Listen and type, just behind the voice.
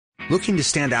Looking to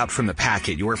stand out from the pack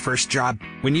at your first job?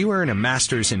 When you earn a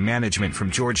master's in management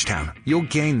from Georgetown, you'll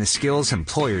gain the skills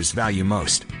employers value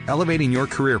most, elevating your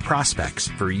career prospects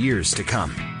for years to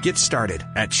come. Get started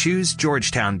at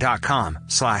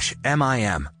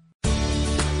choosegeorgetown.com/MIM.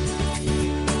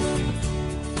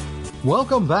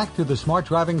 Welcome back to the Smart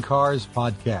Driving Cars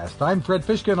podcast. I'm Fred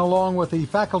Fishkin, along with the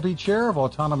Faculty Chair of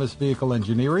Autonomous Vehicle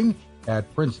Engineering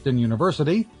at Princeton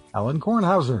University, Alan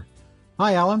Kornhauser.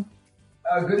 Hi, Alan.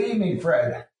 Good evening,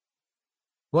 Fred.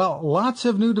 Well, lots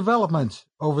of new developments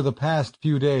over the past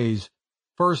few days.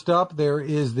 First up, there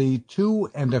is the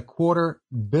 $2.25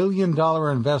 billion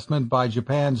investment by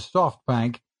Japan's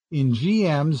SoftBank in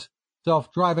GM's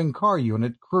self-driving car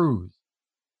unit, Cruise.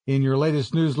 In your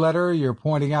latest newsletter, you're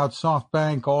pointing out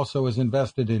SoftBank also is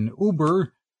invested in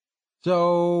Uber.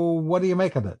 So what do you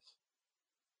make of this?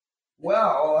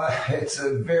 Well, it's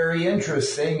very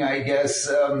interesting. I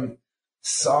guess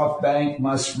SoftBank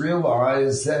must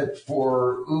realize that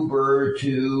for Uber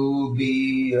to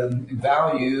be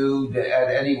valued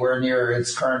at anywhere near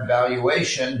its current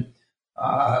valuation,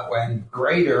 when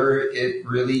greater, it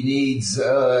really needs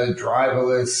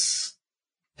driverless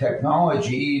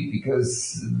technology,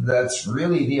 because that's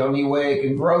really the only way it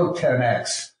can grow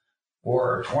 10x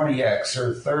or 20x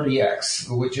or 30x,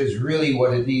 which is really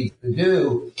what it needs to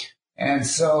do. And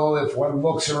so if one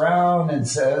looks around and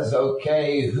says,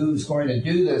 okay, who's going to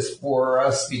do this for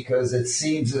us? Because it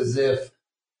seems as if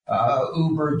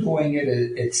Uber doing it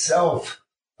itself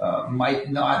might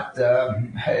not,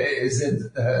 is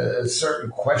in a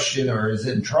certain question or is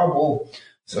in trouble.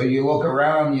 So you look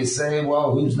around and you say,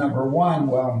 well, who's number one?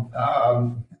 Well,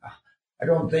 I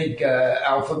don't think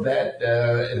Alphabet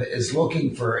is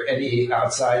looking for any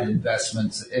outside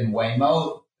investments in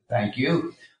Waymo. Thank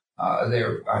you.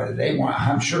 They want.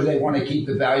 I'm sure they want to keep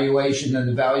the valuation and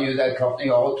the value of that company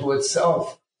all to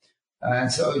itself.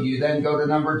 And so you then go to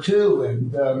number two,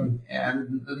 and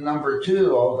the number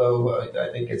two, although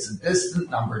I think it's a distant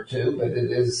number two, but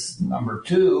it is number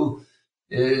two,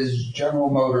 is General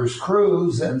Motors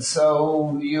Cruise. And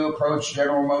so you approach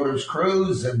General Motors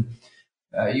Cruise and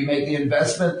you make the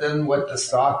investment, and what the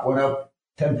stock went up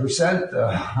 10%,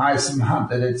 the highest amount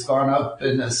that it's gone up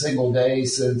in a single day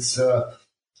since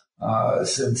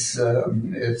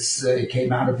it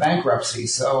came out of bankruptcy.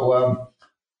 So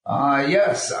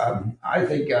yes, I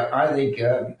think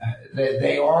that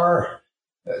they are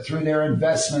through their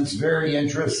investments very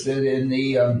interested in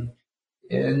the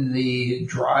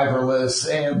driverless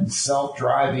and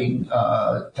self-driving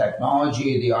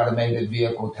technology, the automated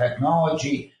vehicle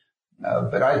technology.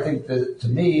 But I think that, to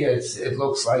me, it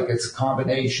looks like it's a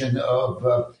combination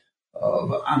of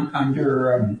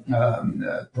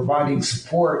providing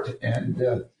support and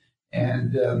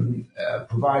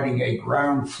providing a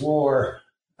ground floor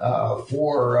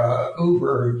for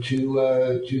Uber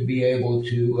to be able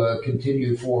to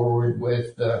continue forward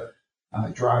with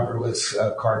driverless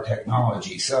car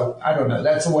technology. So I don't know.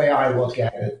 That's the way I look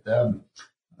at it.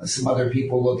 Some other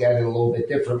people look at it a little bit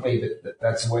differently, but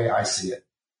that's the way I see it.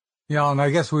 Yeah, and I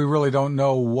guess we really don't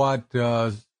know what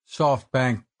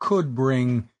SoftBank could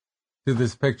bring to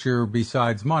this picture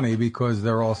besides money, because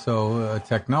they're also a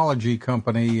technology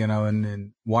company,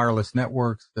 in wireless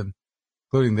networks, and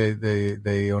including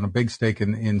they own a big stake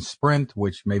in Sprint,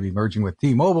 which may be merging with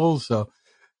T-Mobile. So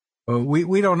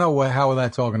we don't know how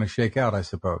that's all going to shake out, I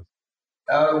suppose.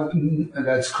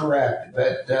 That's correct.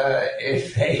 But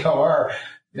if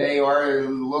they are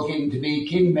looking to be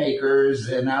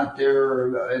kingmakers and out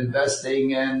there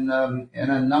investing in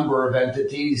a number of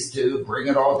entities to bring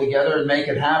it all together and make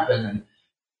it happen.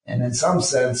 And in some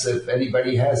sense, if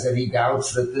anybody has any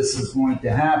doubts that this is going to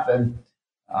happen,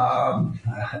 I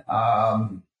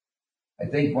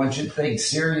think one should think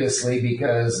seriously,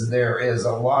 because there's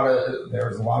a lot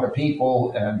of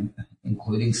people, and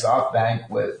including SoftBank,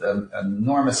 with an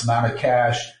enormous amount of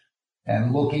cash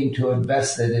and looking to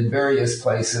invest it in various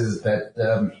places. But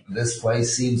this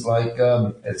place seems like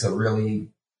it's a really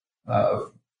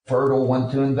fertile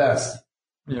one to invest.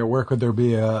 Yeah, where could there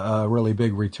be a really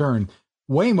big return?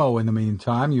 Waymo, in the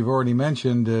meantime, you've already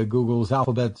mentioned Google's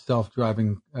Alphabet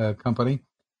self-driving company.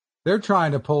 They're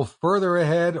trying to pull further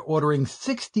ahead, ordering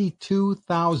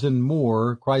 62,000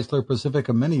 more Chrysler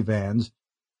Pacifica minivans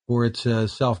for its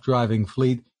self-driving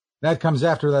fleet. That comes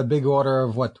after that big order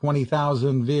of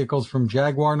 20,000 vehicles from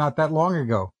Jaguar not that long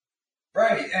ago.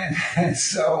 Right. And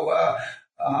so,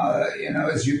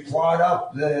 as you plot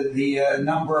up the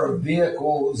number of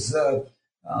vehicles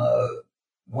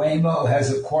Waymo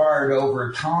has acquired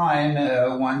over time,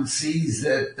 one sees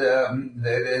that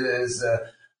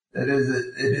it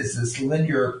is this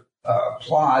linear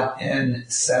plot in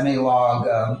Semilog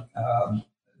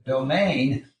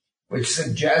domain, which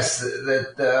suggests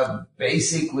that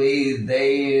basically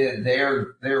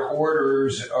their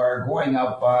orders are going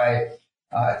up by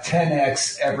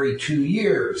 10x every 2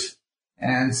 years.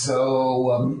 And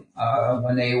so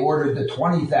when they ordered the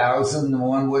 20,000,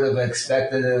 one would have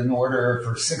expected an order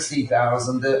for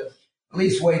 60,000 to at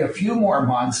least wait a few more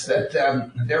months, but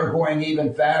they're going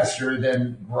even faster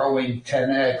than growing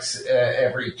 10x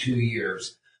every 2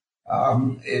 years.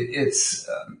 It's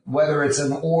whether it's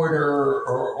an order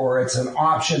or it's an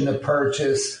option to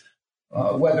purchase,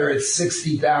 whether it's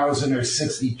 60,000 or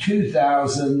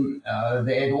 62,000,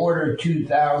 they had ordered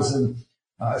 2,000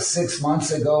 6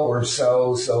 months ago or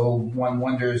so. So one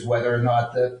wonders whether or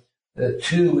not the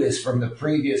 2 is from the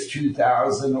previous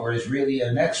 2,000 or is really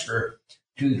an extra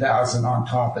 2,000 on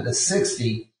top of the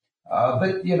 60.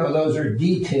 But, those are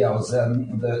details.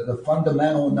 The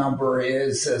fundamental number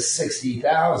is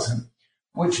 60,000,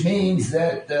 which means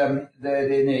that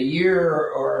in a year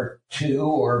or two,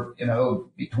 or,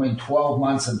 between 12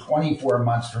 months and 24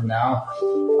 months from now,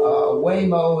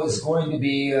 Waymo is going to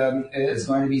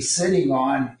be sitting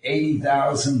on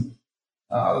 80,000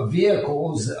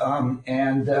 vehicles,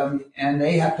 and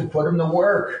they have to put them to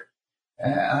work.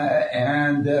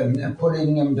 And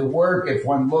putting them to work, if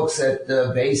one looks at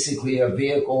basically a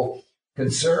vehicle can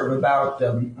serve about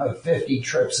 50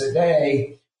 trips a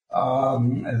day,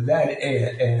 that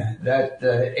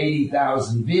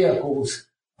 80,000 vehicles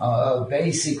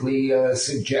basically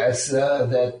suggests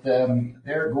that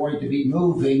they're going to be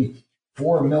moving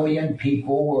 4 million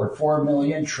people or 4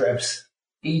 million trips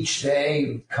each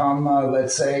day come,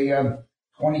 let's say,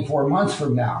 24 months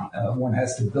from now. One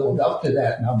has to build up to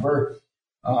that number.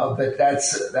 But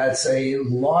that's a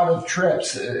lot of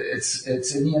trips.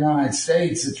 It's in the United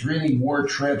States. It's really more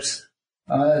trips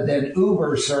than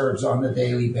Uber serves on a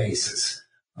daily basis.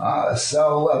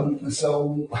 So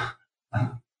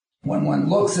when one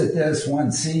looks at this,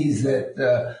 one sees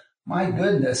that my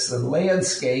goodness, the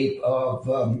landscape of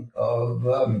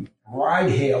ride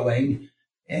hailing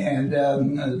and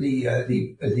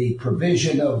the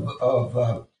provision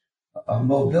of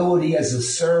mobility as a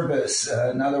service,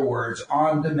 in other words,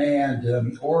 on-demand,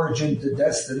 origin to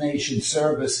destination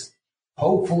service,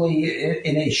 hopefully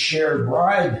in a shared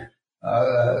ride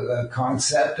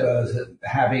concept,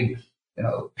 having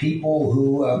people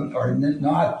who are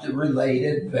not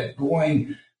related but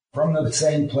going from the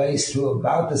same place to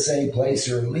about the same place,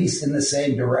 or at least in the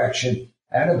same direction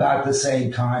at about the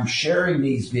same time, sharing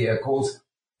these vehicles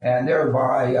and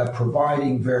thereby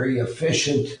providing very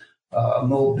efficient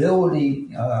mobility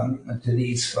to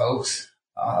these folks.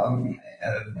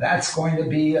 That's going to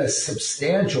be a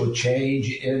substantial change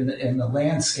in the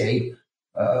landscape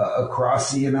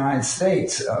across the United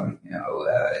States. On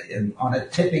a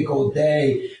typical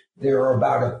day, there are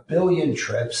about 1 billion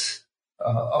trips.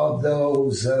 Of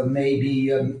those, maybe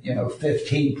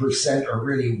 15% are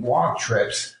really walk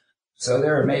trips. So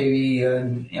there are maybe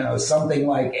something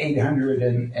like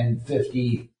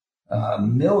 850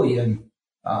 million.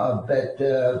 But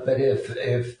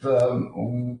if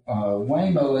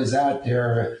Waymo is out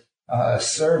there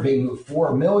serving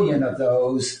 4 million of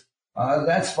those,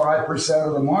 that's 5%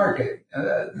 of the market.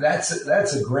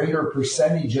 That's a greater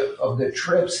percentage of the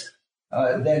trips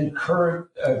than current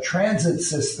transit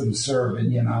systems serve in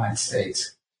the United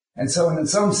States. And so in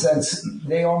some sense,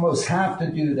 they almost have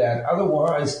to do that.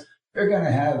 Otherwise, they're going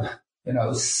to have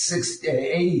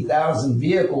 80,000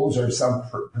 vehicles or some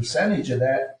percentage of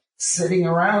that sitting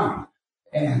around,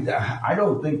 and I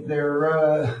don't think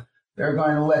they're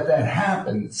going to let that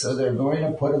happen. So they're going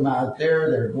to put them out there.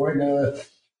 They're going to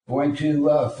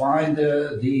find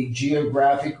the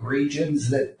geographic regions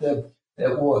that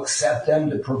will accept them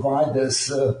to provide this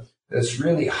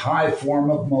really high form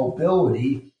of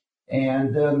mobility.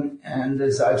 And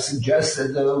as I've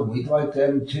suggested, we'd like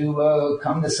them to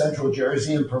come to Central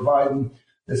Jersey and provide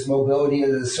this mobility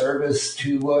as a service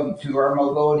to our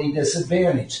mobility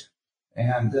disadvantaged.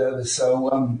 And so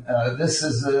this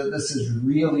is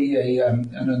really an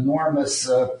enormous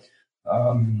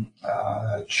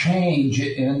change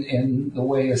in the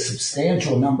way a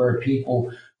substantial number of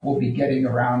people will be getting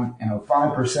around.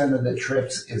 5% of the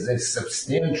trips is a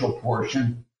substantial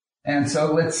portion. And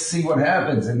so let's see what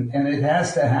happens. And it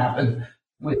has to happen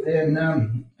within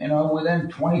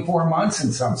 24 months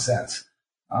in some sense.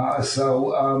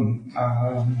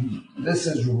 This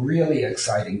is really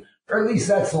exciting. Or at least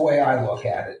that's the way I look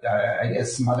at it. I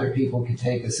guess some other people can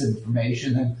take this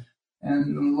information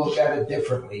and look at it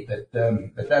differently, but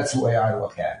that's the way I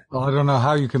look at it. Well, I don't know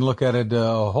how you can look at it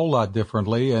a whole lot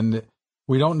differently, and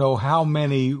we don't know how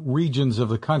many regions of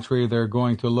the country they're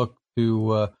going to look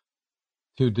to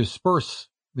disperse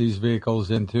these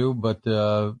vehicles into, but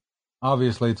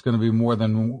obviously it's going to be more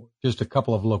than just a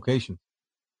couple of locations.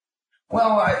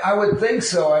 Well, I would think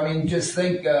so. I mean, just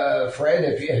think, Fred,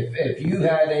 if you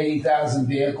had 80,000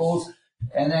 vehicles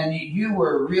and then you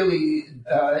were really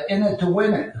in it to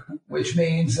win it, which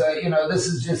means, this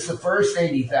is just the first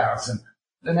 80,000.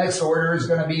 The next order is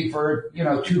going to be for,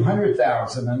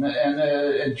 200,000.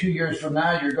 And 2 years from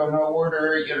now, you're going to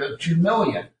order, 2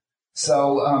 million.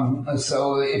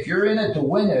 So if you're in it to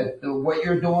win it, what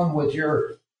you're doing with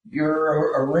your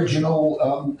original,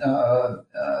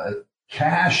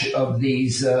 cache of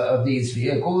these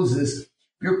vehicles is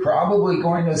you're probably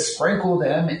going to sprinkle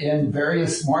them in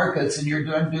various markets, and you're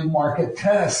going to do market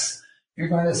tests. You're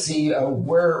going to see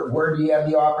where do you have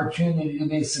the opportunity to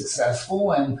be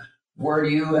successful, and where do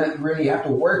you really have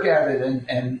to work at it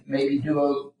and maybe do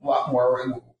a lot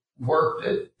more work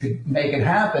to make it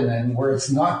happen, and where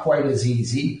it's not quite as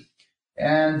easy.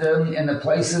 And in the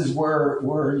places where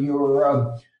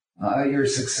you're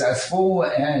successful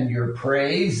and you're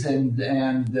praised and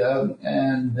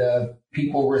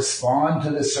people respond to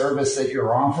the service that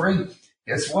you're offering,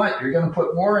 guess what? You're going to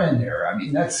put more in there. I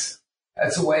mean, that's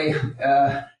the way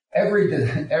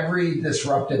every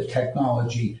disruptive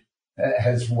technology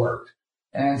has worked.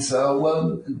 And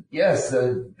so, yes,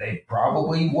 they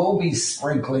probably will be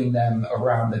sprinkling them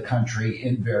around the country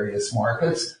in various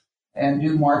markets and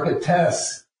do market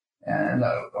tests. And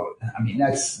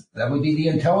that would be the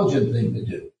intelligent thing to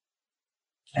do.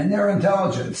 And they're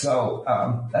intelligent, so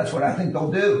that's what I think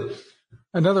they'll do.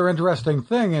 Another interesting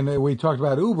thing, and we talked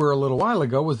about Uber a little while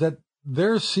ago, was that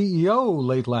their CEO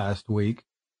late last week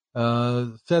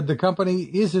said the company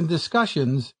is in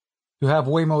discussions to have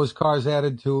Waymo's cars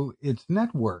added to its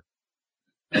network.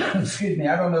 Excuse me,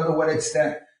 I don't know to what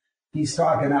extent he's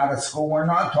talking out of school or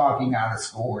not talking out of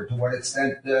school, or to what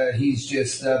extent he's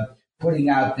just putting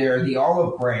out there the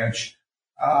olive branch.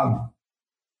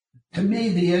 To me,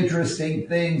 the interesting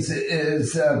things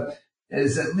is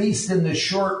at least in the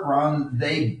short run,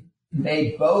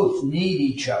 they both need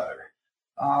each other.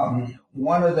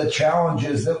 One of the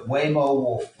challenges that Waymo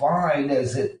will find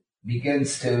as it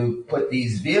begins to put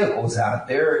these vehicles out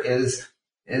there is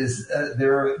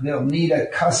they'll need a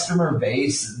customer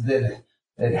base that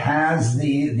has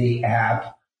the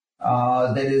app,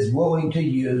 that is willing to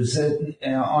use it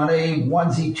on a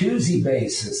onesie-twosie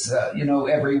basis,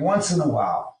 every once in a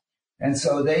while. And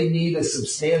so they need a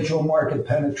substantial market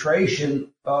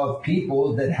penetration of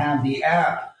people that have the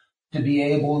app to be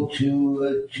able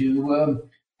to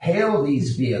hail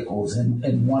these vehicles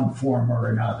in one form or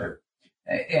another.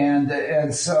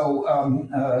 And so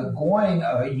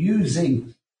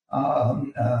using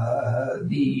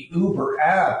the Uber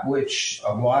app, which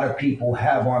a lot of people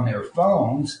have on their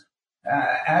phones,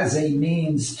 as a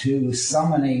means to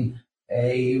summoning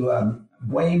a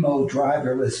Waymo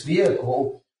driverless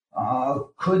vehicle,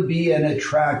 could be an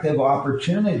attractive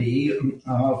opportunity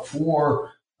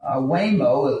for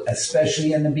Waymo,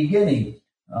 especially in the beginning,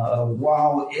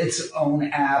 while its own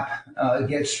app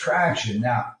gets traction.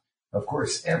 Now, of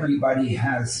course, everybody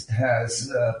has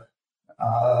the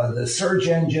search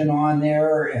engine on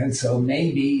there, and so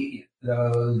maybe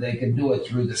they can do it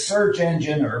through the search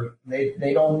engine, or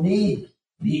they don't need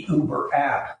the Uber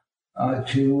app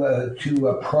to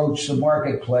approach the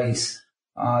marketplace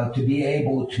to be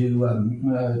able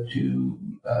to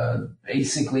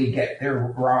basically get their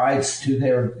rides to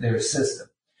their system.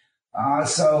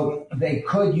 So they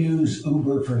could use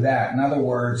Uber for that. In other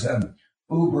words,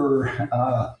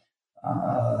 Uber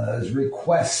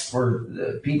requests for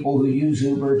the people who use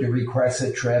Uber to request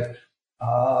a trip,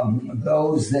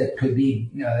 those that could be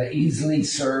easily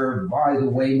served by the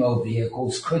Waymo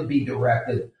vehicles could be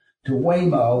directed to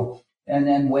Waymo, and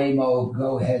then Waymo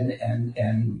go ahead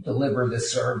and deliver the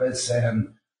service.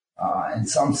 And in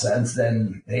some sense,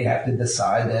 then they have to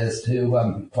decide as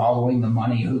to following the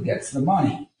money, who gets the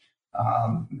money.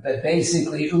 But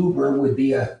basically, Uber would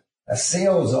be a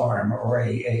sales arm or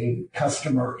a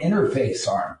customer interface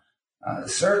arm.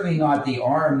 Certainly not the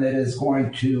arm that is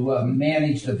going to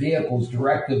manage the vehicles,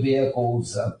 direct the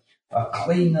vehicles,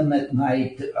 clean them at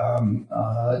night,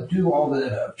 do all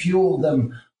the fuel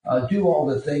them, do all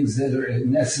the things that are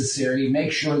necessary,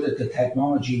 make sure that the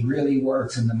technology really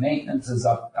works and the maintenance is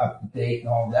up to date and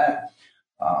all that.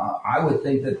 I would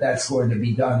think that that's going to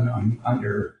be done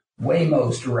under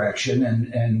Waymo's direction,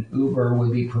 and Uber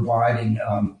would be providing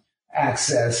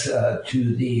access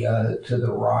to the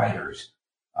riders.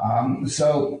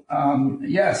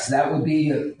 Yes, that would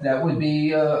be.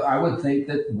 I would think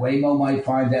that Waymo might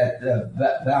find that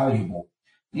valuable.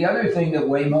 The other thing that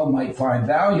Waymo might find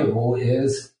valuable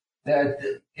is that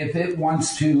if it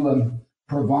wants to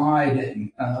provide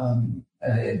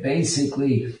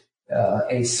basically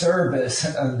a service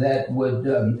that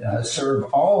would serve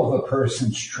all of a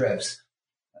person's trips.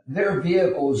 Their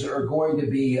vehicles are going to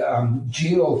be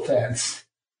geofenced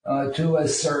to a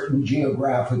certain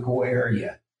geographical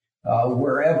area,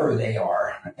 wherever they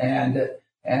are.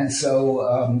 And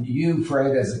so you,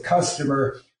 Fred, as a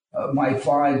customer, might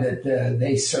find that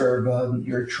they serve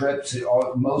your trips.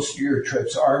 Most of your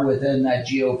trips are within that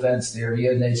geofenced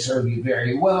area, and they serve you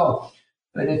very well.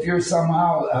 But if you're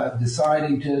somehow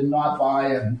deciding to not buy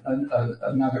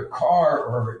another car,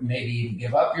 or maybe even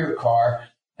give up your car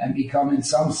and become in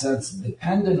some sense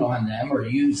dependent on them or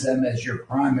use them as your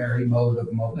primary mode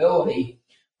of mobility,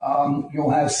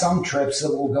 you'll have some trips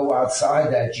that will go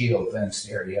outside that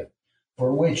geofenced area,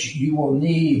 for which you will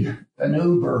need an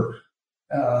Uber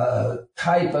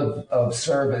type of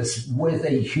service with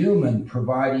a human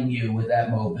providing you with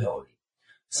that mobility.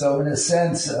 So in a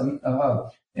sense,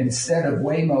 instead of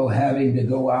Waymo having to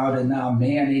go out and now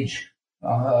manage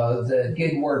the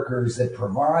gig workers that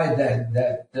provide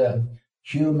that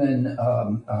human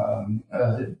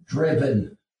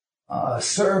driven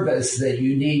service that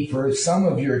you need for some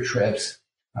of your trips,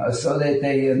 so that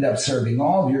they end up serving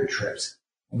all of your trips,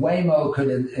 Waymo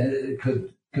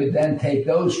could then take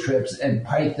those trips and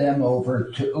pipe them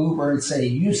over to Uber and say,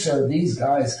 you serve these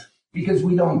guys because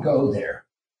we don't go there.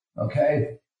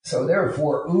 Okay? So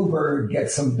therefore, Uber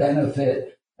gets some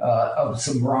benefit of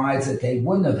some rides that they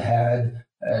wouldn't have had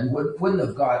and wouldn't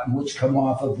have gotten, which come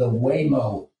off of the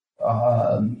Waymo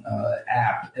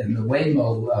app and the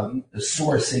Waymo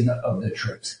sourcing of the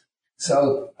trips.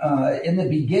 So in the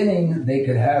beginning, they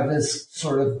could have this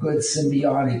sort of good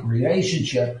symbiotic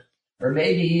relationship, or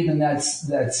maybe even that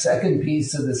second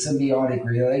piece of the symbiotic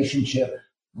relationship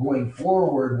going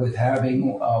forward with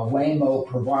having Waymo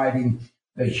providing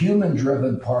the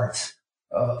human-driven parts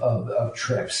of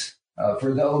trips,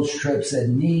 for those trips that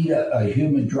need a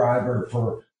human driver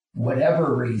for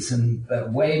whatever reason,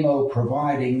 but Waymo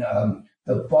providing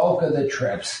the bulk of the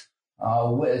trips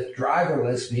with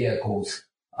driverless vehicles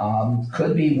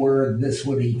could be where this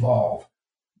would evolve.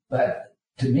 But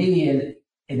to me,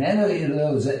 in any of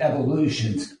those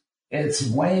evolutions, it's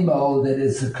Waymo that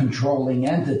is the controlling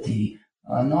entity,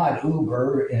 not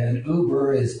Uber. And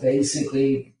Uber is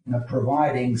basically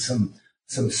providing some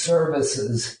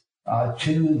services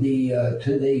to the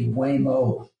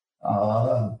Waymo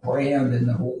brand and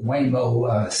the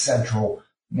Waymo central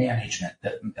management.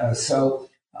 So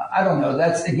I don't know.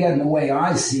 That's, again, the way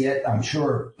I see it. I'm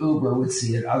sure Uber would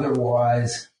see it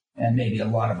otherwise, and maybe a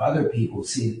lot of other people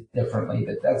see it differently,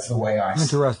 but that's the way I see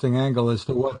it. Interesting angle as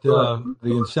to what the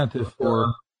incentive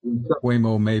for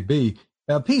Waymo may be.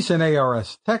 Peace and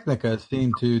ARS Technica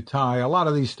seem to tie a lot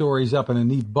of these stories up in a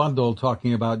neat bundle,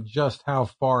 talking about just how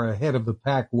far ahead of the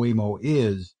pack Waymo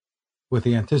is, with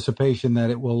the anticipation that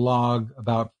it will log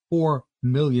about 4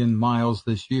 million miles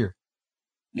this year.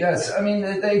 Yes, I mean,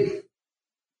 they've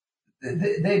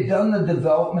done the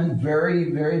development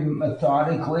very, very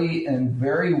methodically and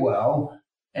very well,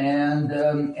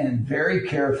 and very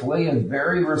carefully and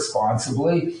very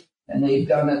responsibly. And they've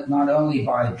done it not only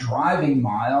by driving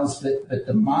miles, but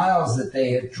the miles that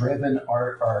they have driven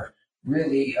are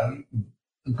really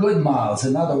good miles.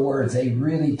 In other words, they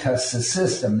really test the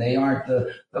system. They aren't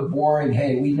the boring,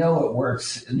 hey, we know it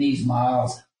works in these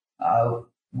miles.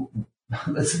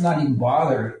 Let's not even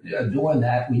bother doing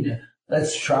that.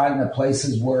 Let's try in the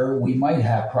places where we might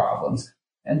have problems.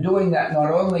 And doing that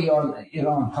not only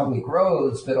on public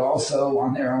roads, but also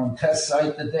on their own test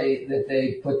site that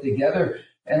they put together.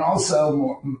 And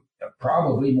also,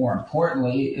 probably more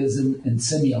importantly, is in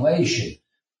simulation.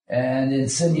 And in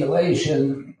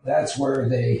simulation, that's where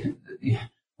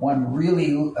one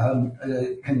really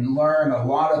can learn a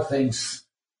lot of things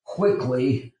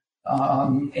quickly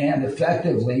and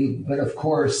effectively. But of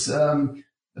course, the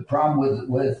problem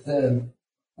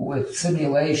with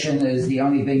simulation is the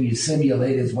only thing you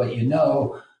simulate is what you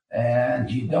know. And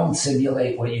you don't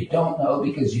simulate what you don't know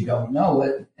because you don't know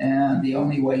it. And the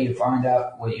only way you find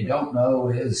out what you don't know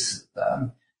is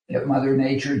get Mother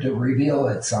Nature to reveal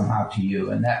it somehow to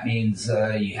you. And that means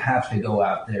you have to go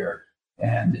out there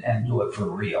and do it for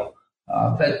real.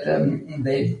 But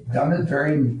they've done it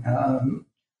very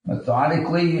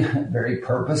methodically, very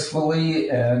purposefully,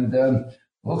 and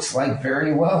looks like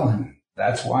very well. And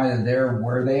that's why they're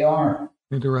where they are.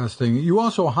 Interesting. You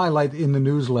also highlight in the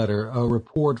newsletter a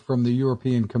report from the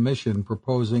European Commission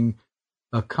proposing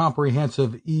a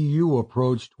comprehensive EU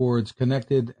approach towards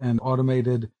connected and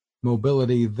automated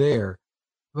mobility there.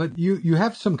 But you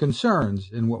have some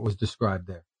concerns in what was described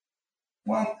there.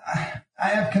 Well, I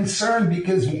have concern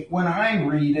because when I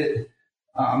read it,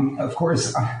 Of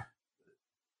course,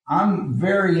 I'm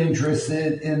very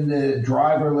interested in the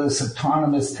driverless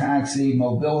autonomous taxi,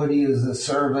 mobility as a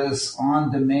service,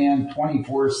 on-demand,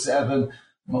 24/7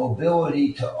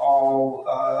 mobility to all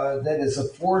that is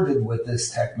afforded with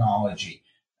this technology,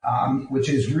 which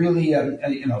is really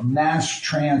mass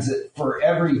transit for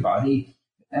everybody,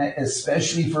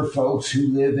 especially for folks who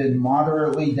live in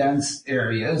moderately dense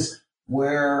areas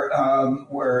where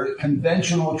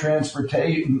conventional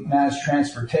mass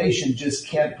transportation just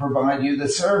can't provide you the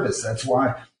service. That's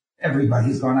why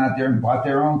everybody's gone out there and bought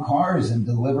their own cars and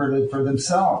delivered it for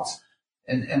themselves.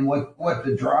 And what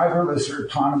the driverless or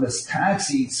autonomous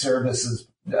taxi services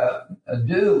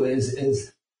do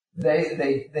is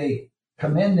they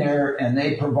come in there and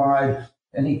they provide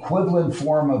an equivalent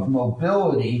form of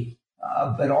mobility,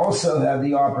 but also have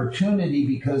the opportunity,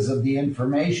 because of the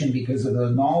information, because of the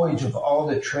knowledge of all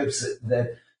the trips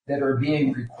that are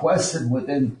being requested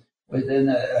within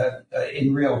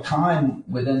in real time,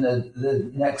 within the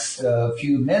next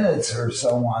few minutes or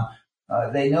so on.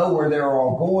 They know where they're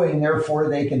all going, therefore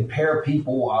they can pair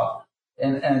people up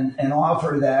and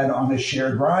offer that on a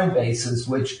shared ride basis,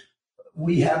 which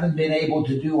we haven't been able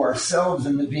to do ourselves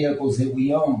in the vehicles that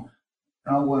we own.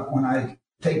 When I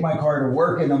take my car to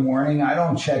work in the morning, I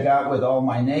don't check out with all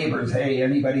my neighbors, hey,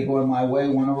 anybody going my way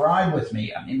want to ride with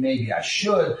me? I mean, maybe I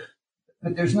should,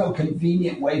 but there's no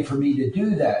convenient way for me to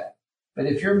do that. But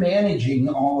if you're managing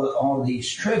all these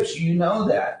trips, you know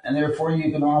that, and therefore you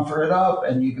can offer it up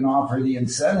and you can offer the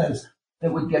incentives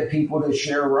that would get people to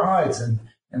share rides.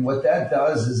 And what that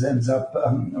does is ends up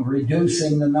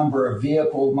reducing the number of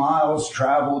vehicle miles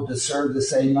traveled to serve the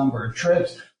same number of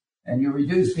trips. And you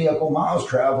reduce vehicle miles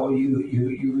travel,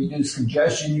 you reduce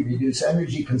congestion, you reduce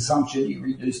energy consumption, you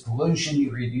reduce pollution, you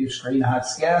reduce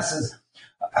greenhouse gases.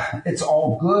 It's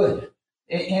all good.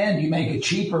 And you make it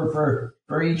cheaper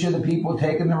for each of the people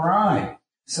taking the ride.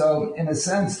 So in a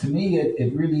sense, to me,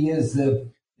 it really is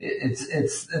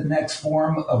it's the next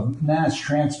form of mass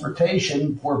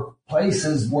transportation for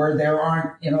places where there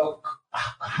aren't,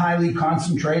 highly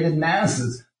concentrated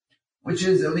masses, which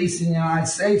is, at least in the United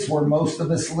States, where most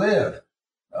of us live.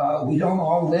 We don't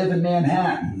all live in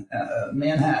Manhattan.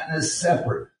 Manhattan is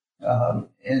separate.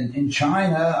 In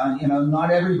China,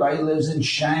 not everybody lives in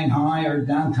Shanghai or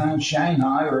downtown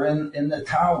Shanghai or in the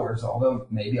towers, although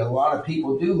maybe a lot of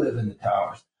people do live in the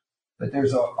towers. But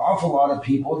there's an awful lot of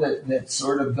people that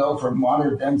sort of go from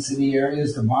moderate density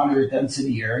areas to moderate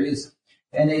density areas.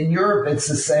 And in Europe, it's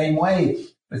the same way.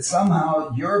 But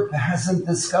somehow Europe hasn't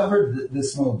discovered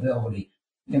this mobility.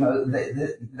 They're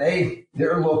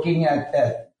looking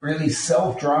at really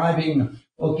self-driving,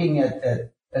 looking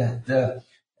at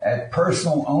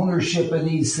personal ownership of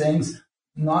these things,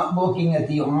 not looking at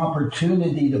the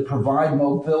opportunity to provide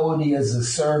mobility as a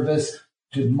service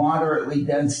to moderately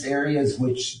dense areas,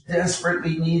 which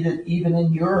desperately need it, even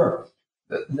in Europe.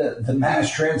 The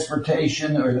mass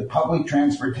transportation or the public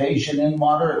transportation in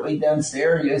moderately dense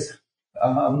areas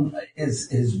is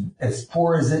as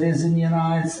poor as it is in the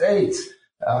United States.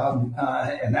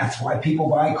 And that's why people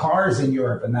buy cars in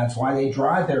Europe, and that's why they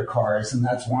drive their cars, and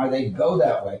that's why they go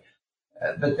that way.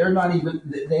 But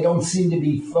they don't seem to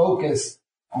be focused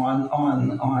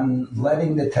on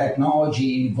letting the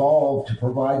technology evolve to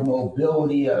provide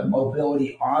mobility, a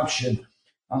mobility option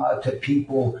to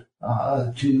people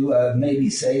to maybe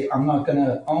say, I'm not going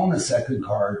to own a second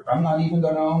car. I'm not even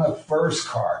going to own a first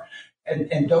car.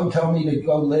 And don't tell me to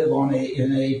go live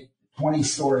in a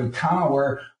 20-story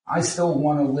tower. I still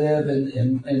want to live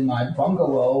in my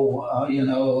bungalow,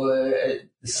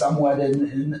 somewhat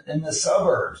in the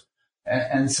suburbs.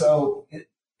 And so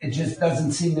it just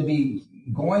doesn't seem to be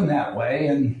going that way.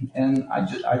 And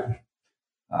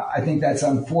I think that's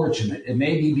unfortunate. It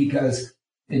may be because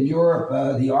in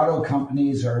Europe, the auto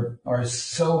companies are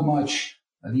so much,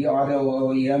 the auto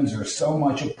OEMs are so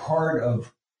much a part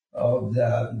of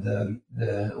the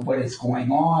what is going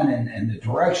on and the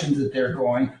directions that they're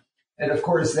going, that of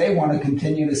course they want to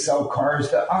continue to sell cars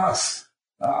to us.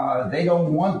 They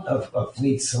don't want a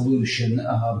fleet solution.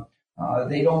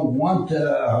 They don't want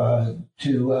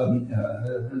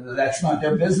that's not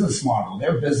their business model.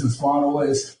 Their business model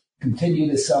is continue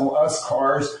to sell us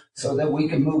cars so that we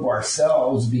can move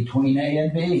ourselves between A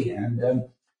and B.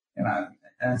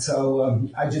 And so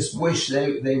I just wish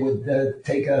they would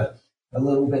take a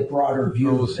little bit broader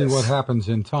view. We'll see what happens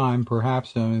in time,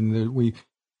 perhaps. I mean,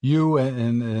 you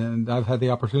and I've had the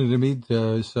opportunity to meet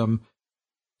some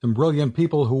brilliant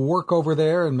people who work over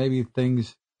there, and maybe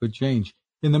things could change.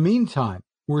 In the meantime,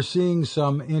 we're seeing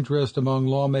some interest among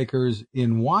lawmakers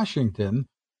in Washington.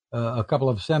 A couple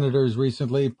of senators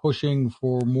recently pushing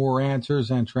for more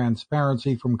answers and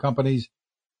transparency from companies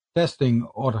testing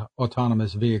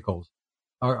autonomous vehicles.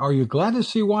 Are you glad to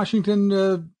see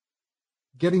Washington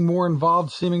getting more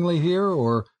involved seemingly here,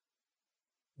 or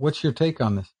what's your take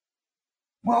on this?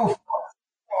 Well,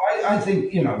 I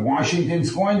think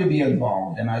Washington's going to be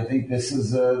involved, and I think this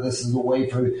is a way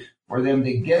for them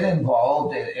to get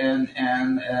involved and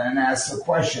ask the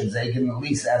questions. They can at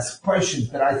least ask questions,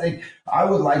 but I think I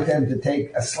would like them to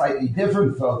take a slightly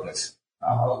different focus.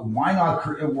 Why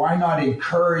not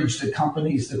encourage the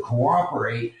companies to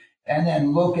cooperate, and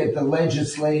then look at the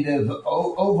legislative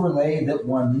overlay that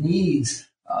one needs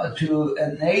to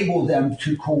enable them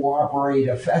to cooperate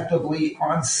effectively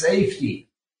on safety.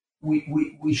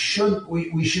 We should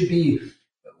be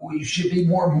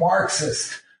more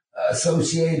Marxist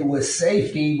associated with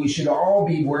safety. We should all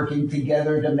be working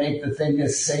together to make the thing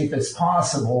as safe as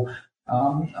possible.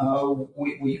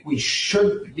 We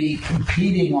should be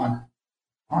competing on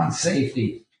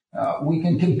safety. We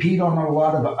can compete on a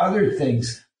lot of other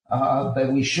things,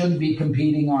 but we shouldn't be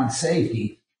competing on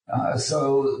safety.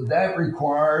 So that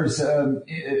requires, there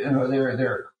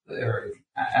are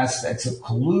aspects of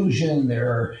collusion.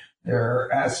 There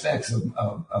are aspects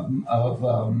of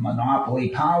monopoly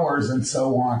powers and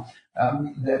so on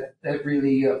that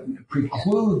really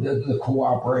preclude the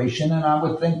cooperation. And I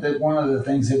would think that one of the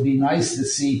things that'd be nice to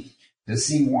see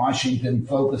Washington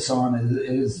focus on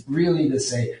is really to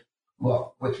say,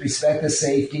 look, with respect to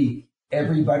safety,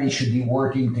 everybody should be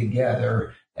working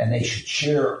together, and they should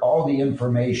share all the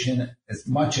information as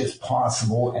much as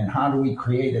possible. And how do we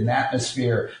create an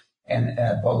atmosphere, and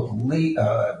both of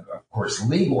course,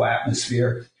 legal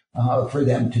atmosphere for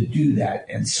them to do that,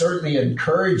 and certainly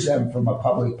encourage them from a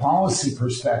public policy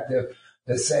perspective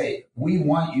to say, we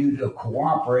want you to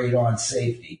cooperate on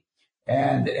safety.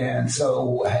 And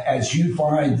so as you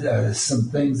find some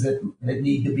things that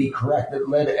need to be corrected,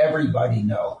 let everybody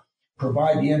know.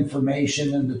 Provide the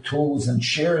information and the tools and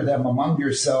share them among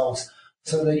yourselves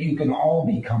so that you can all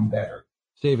become better.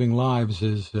 Saving lives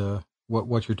is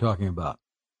what you're talking about.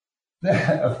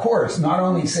 Of course, not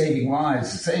only saving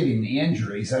lives, saving the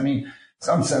injuries. I mean, in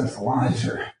some sense, the lives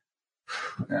are,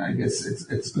 I guess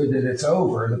it's good that it's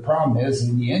over. The problem is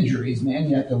in the injuries, man,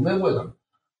 you have to live with them.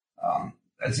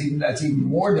 That's even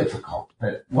more difficult.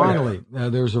 But finally,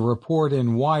 there's a report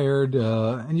in Wired,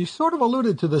 and you sort of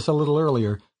alluded to this a little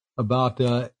earlier, about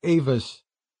Avis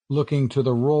looking to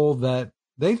the role that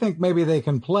they think maybe they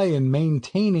can play in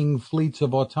maintaining fleets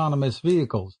of autonomous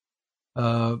vehicles,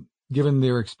 given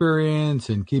their experience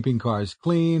in keeping cars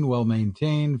clean,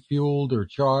 well-maintained, fueled, or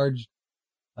charged.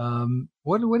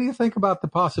 What do you think about the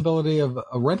possibility of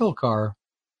a rental car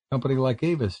company like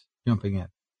Avis jumping in?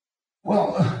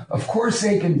 Well, of course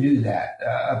they can do that.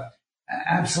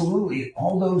 Absolutely.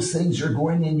 All those things are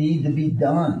going to need to be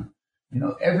done.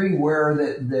 Everywhere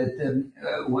that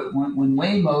when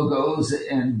Waymo goes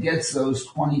and gets those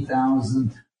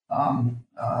 20,000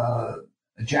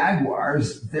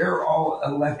 Jaguars, they're all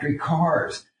electric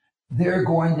cars. They're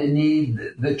going to need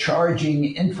the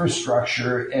charging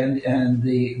infrastructure and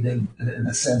the in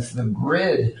a sense the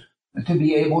grid to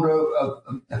be able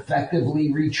to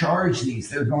effectively recharge these.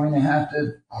 They're going to have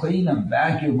to clean them,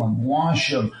 vacuum them,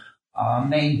 wash them,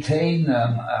 maintain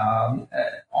them,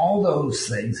 all those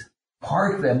things.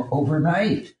 Park them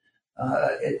overnight.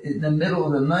 In the middle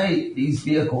of the night, these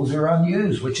vehicles are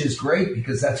unused, which is great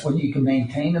because that's when you can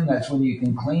maintain them. That's when you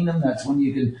can clean them. That's when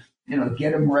you can,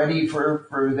 get them ready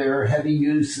for their heavy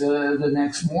use the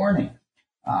next morning.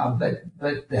 But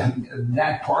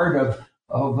that part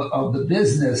of the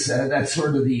business, that's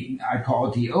sort of I call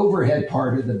it the overhead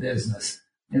part of the business.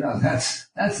 That's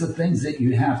the things that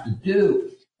you have to do.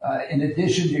 In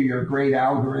addition to your great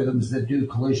algorithms that do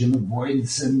collision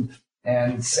avoidance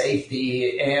and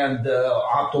safety and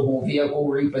optimal vehicle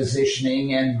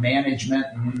repositioning and management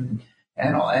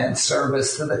and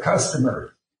service to the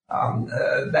customer.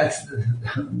 That's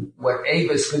what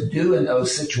Avis could do in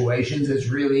those situations is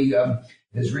really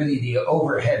the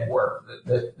overhead work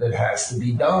that has to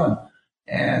be done.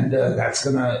 And that's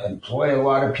going to employ a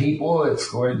lot of people. It's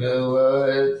going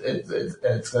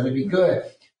to be good.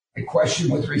 A question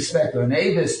with respect to an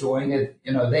Avis doing it,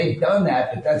 they've done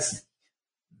that, but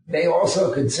they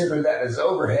also consider that as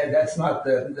overhead. That's not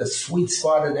the sweet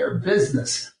spot of their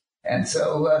business. And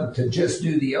so to just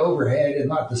do the overhead and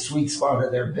not the sweet spot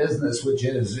of their business, which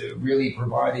is really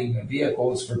providing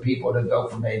vehicles for people to go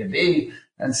from A to B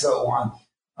and so on,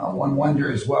 one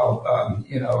wonders, well,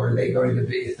 are they going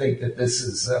to think that this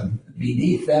is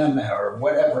beneath them or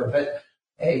whatever? But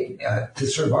hey, to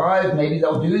survive, maybe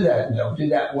they'll do that, and they'll do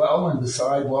that well and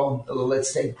decide, well,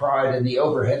 let's take pride in the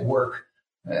overhead work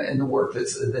in the work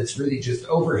that's really just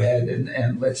overhead,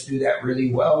 and let's do that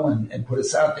really well and put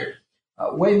us out there.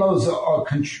 Waymo's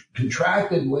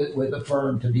contracted with a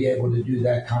firm to be able to do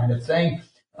that kind of thing.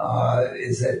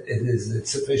 Is it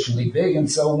sufficiently big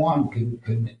and so on?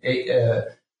 Can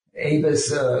Avis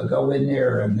go in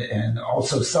there and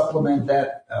also supplement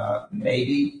that?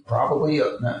 Maybe, probably,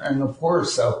 and of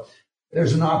course. So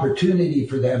there's an opportunity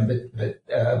for them, but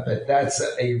that's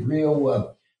a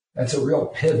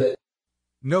real pivot.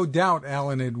 No doubt,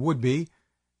 Alan, it would be.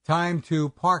 Time to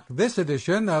park this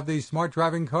edition of the Smart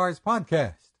Driving Cars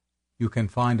podcast. You can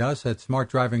find us at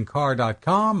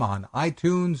smartdrivingcar.com, on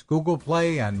iTunes, Google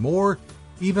Play, and more,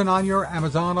 even on your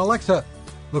Amazon Alexa.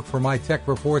 Look for my tech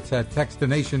reports at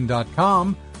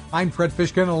techstination.com. I'm Fred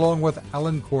Fishkin along with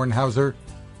Alan Kornhauser.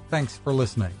 Thanks for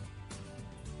listening.